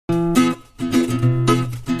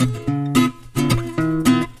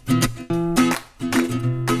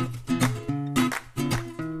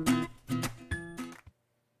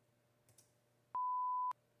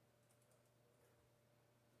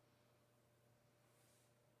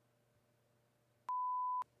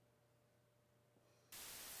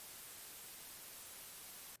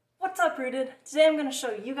What's up, Rooted? Today I'm going to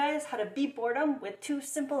show you guys how to beat boredom with 2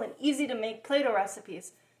 simple and easy to make Play-Doh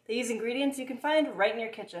recipes. They use ingredients you can find right in your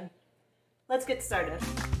kitchen. Let's get started.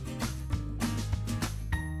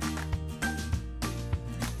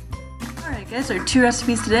 Alright guys, our 2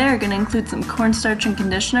 recipes today are going to include some cornstarch and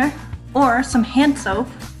conditioner, or some hand soap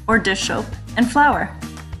or dish soap, and flour.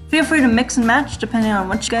 Feel free to mix and match depending on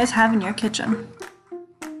what you guys have in your kitchen.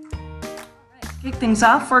 To kick things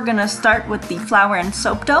off, we're going to start with the flour and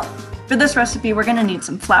soap dough. For this recipe, we're going to need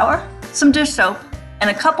some flour, some dish soap, and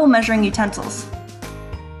a couple measuring utensils.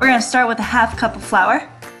 We're going to start with a half cup of flour.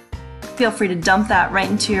 Feel free to dump that right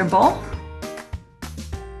into your bowl.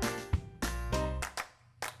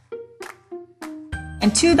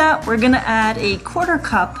 And to that, we're going to add a 1/4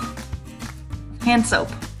 cup of hand soap.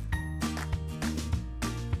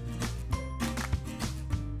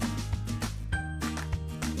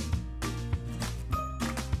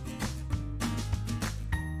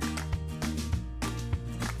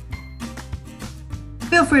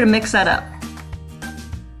 Feel free to mix that up.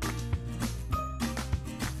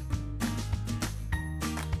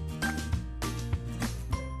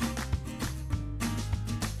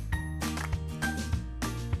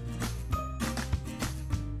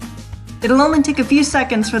 It'll only take a few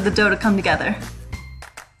seconds for the dough to come together.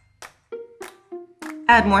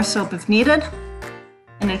 Add more soap if needed,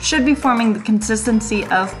 and it should be forming the consistency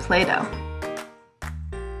of Play-Doh.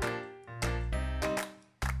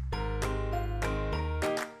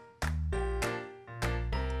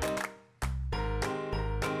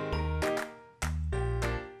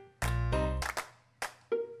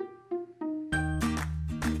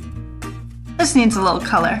 This needs a little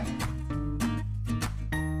color.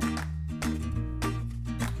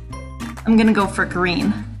 I'm gonna go for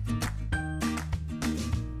green.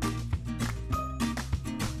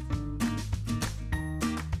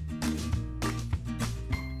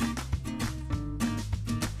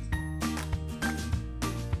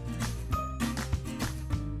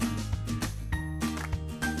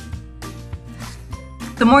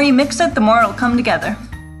 The more you mix it, the more it'll come together.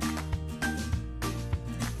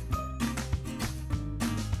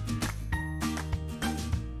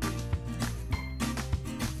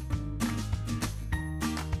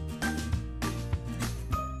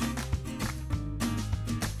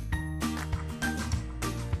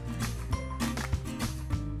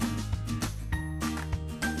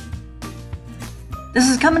 This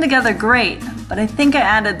is coming together great, but I think I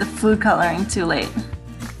added the food coloring too late.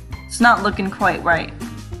 It's not looking quite right.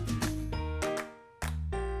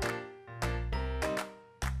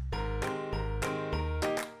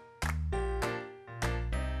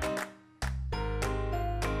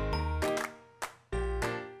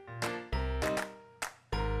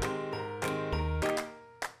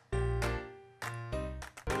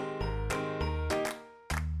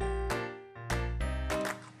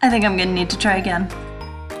 I think I'm gonna need to try again.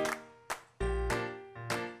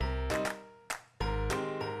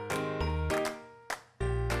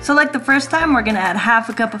 So like the first time, we're gonna add half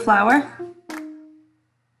a cup of flour.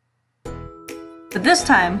 But this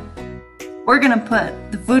time, we're gonna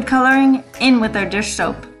put the food coloring in with our dish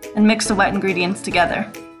soap and mix the wet ingredients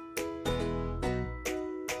together.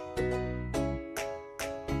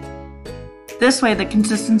 This way the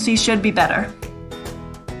consistency should be better.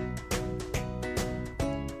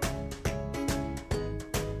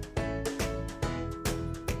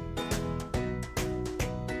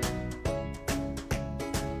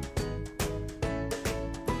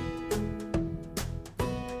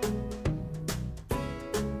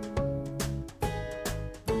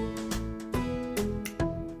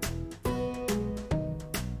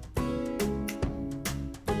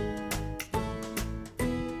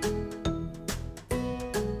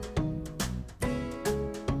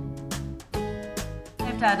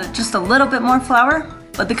 I have to add just a little bit more flour,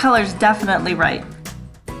 but the color is definitely right.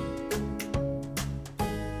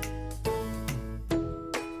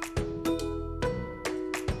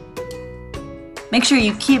 Make sure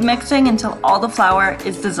you keep mixing until all the flour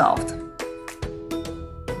is dissolved.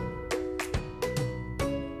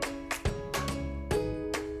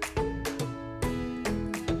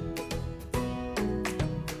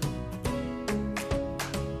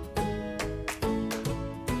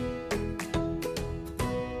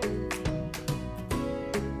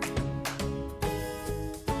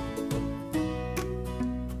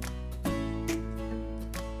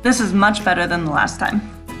 This is much better than the last time.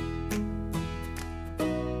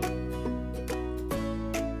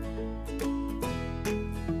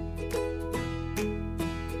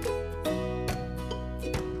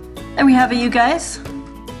 There we have it, you guys.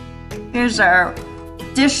 Here's our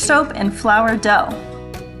dish soap and flour dough.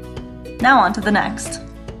 Now on to the next.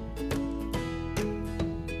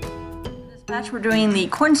 We're doing the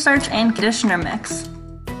cornstarch and conditioner mix.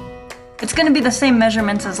 It's going to be the same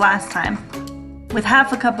measurements as last time, with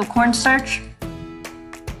half a cup of cornstarch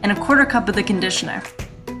and a quarter cup of the conditioner.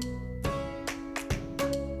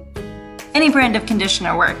 Any brand of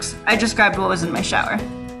conditioner works. I just grabbed what was in my shower.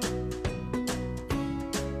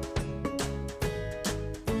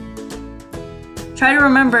 Try to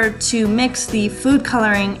remember to mix the food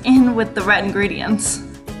coloring in with the red ingredients.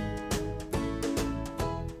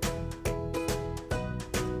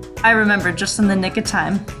 I remembered just in the nick of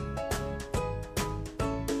time.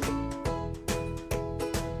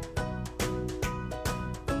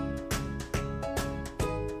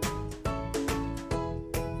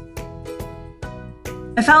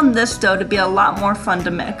 I found this dough to be a lot more fun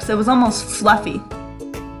to mix. It was almost fluffy.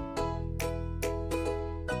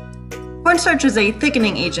 Cornstarch is a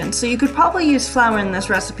thickening agent, so you could probably use flour in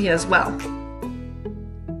this recipe as well.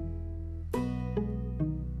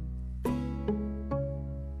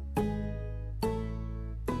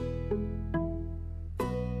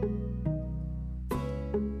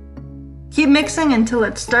 Keep mixing until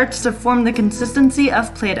it starts to form the consistency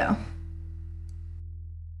of Play-Doh.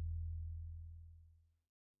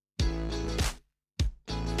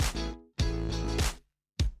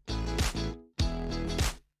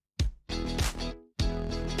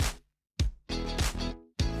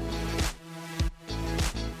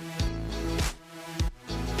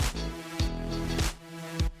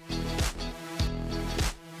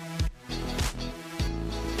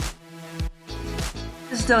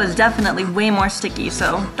 This dough is definitely way more sticky,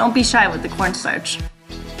 so don't be shy with the cornstarch.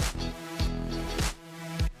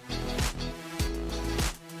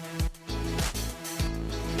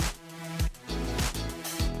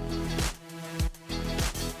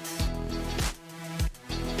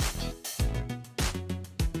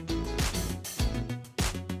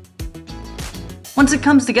 Once it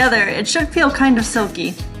comes together, it should feel kind of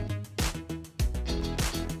silky.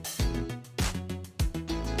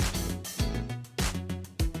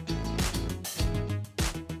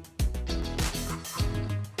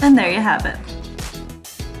 And there you have it.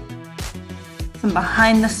 Some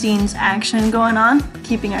behind the scenes action going on,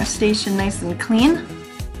 keeping our station nice and clean.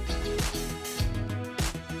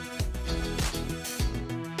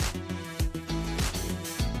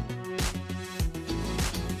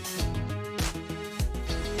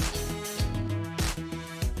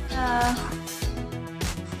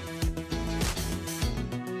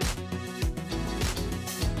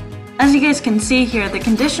 As you guys can see here, the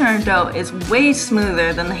conditioner dough is way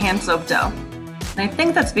smoother than the hand soap dough. And I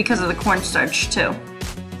think that's because of the cornstarch too.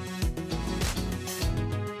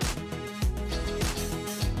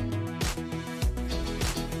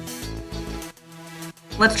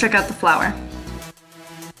 Let's check out the flour.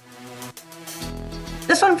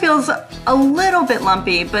 This one feels a little bit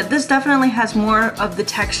lumpy, but this definitely has more of the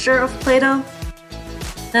texture of Play-Doh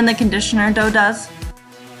than the conditioner dough does.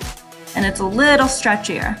 And it's a little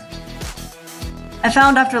stretchier. I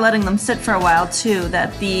found after letting them sit for a while too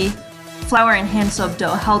that the flour and hand soap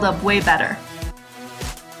dough held up way better.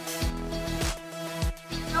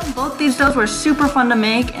 Both these doughs were super fun to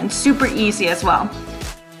make and super easy as well.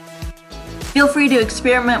 Feel free to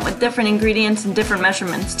experiment with different ingredients and different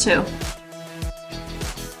measurements too.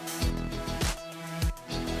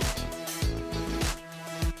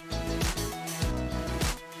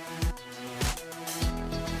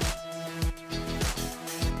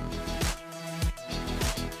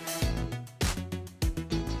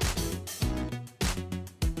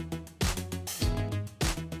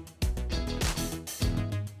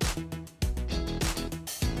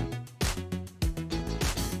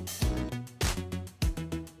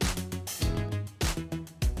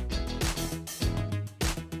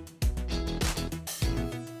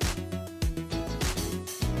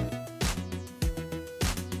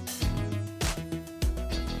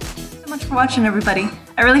 Thanks so much for watching, everybody.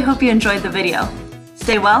 I really hope you enjoyed the video.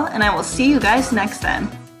 Stay well, and I will see you guys next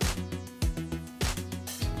time.